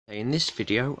In this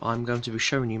video I'm going to be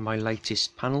showing you my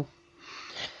latest panel.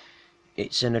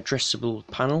 It's an addressable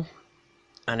panel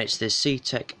and it's the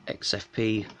C-tec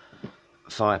XFP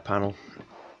fire panel.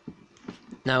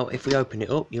 Now if we open it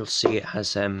up you'll see it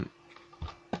has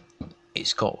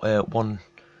it's got one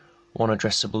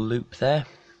addressable loop there,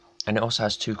 and it also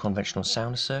has two conventional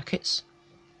sounder circuits.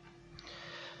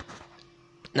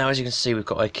 Now as you can see we've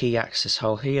got a key access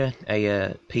hole here,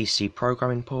 a PC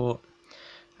programming port,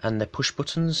 and the push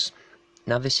buttons.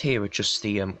 Now this here adjusts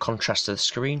the contrast of the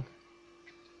screen.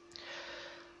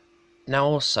 Now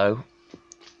also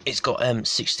it's got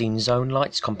 16 zone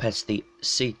lights compared to the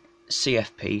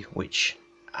CFP, which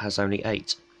has only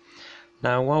 8.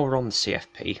 Now while we're on the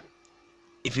CFP,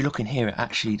 if you look in here it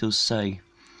actually does say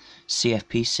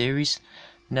CFP series.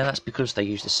 Now that's because they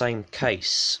use the same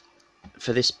case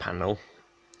for this panel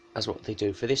as what they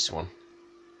do for this one.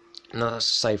 Now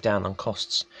that's to save down on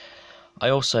costs. I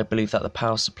also believe that the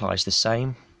power supply is the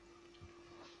same.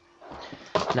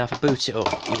 Now if I boot it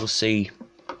up you will see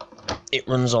it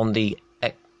runs on the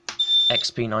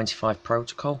XP95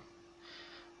 protocol.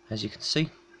 As you can see,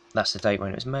 that's the date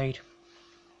when it was made,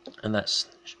 and that's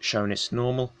showing it's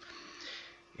normal.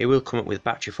 It will come up with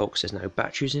battery fault because there's no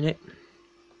batteries in it.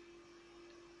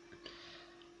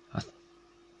 I'm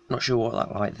not sure what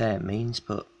that light there means,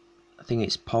 but I think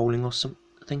it's polling or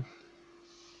something.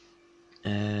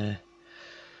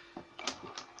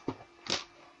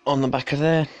 On the back of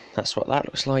there, that's what that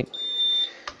looks like.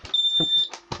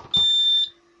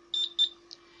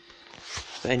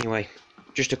 But anyway,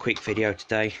 just a quick video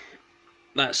today.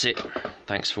 That's it.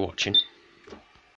 Thanks for watching.